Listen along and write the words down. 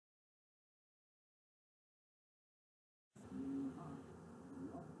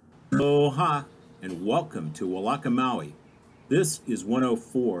Aloha and welcome to Walaka Maui. This is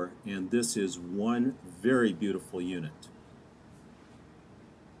 104 and this is one very beautiful unit.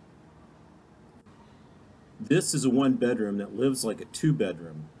 This is a one bedroom that lives like a two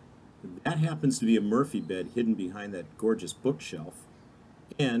bedroom. That happens to be a Murphy bed hidden behind that gorgeous bookshelf.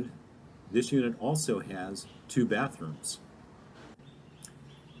 And this unit also has two bathrooms.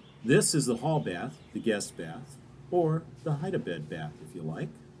 This is the hall bath, the guest bath, or the hide-a-bed bath if you like.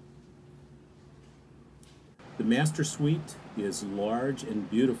 The master suite is large and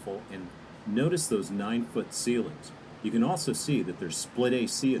beautiful, and notice those 9-foot ceilings. You can also see that there's split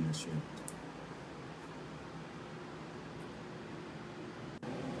AC in this unit.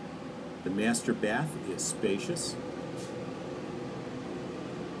 The master bath is spacious.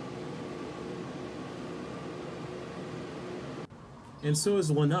 And so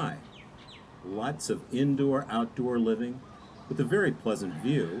is lanai. Lots of indoor-outdoor living with a very pleasant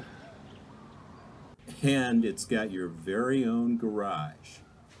view. And it's got your very own garage.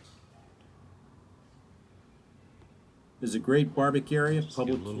 There's a great barbecue area,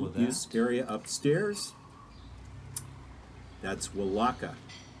 public use area upstairs. That's Walaka.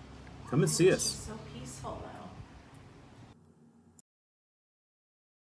 Come and see us. So peaceful though.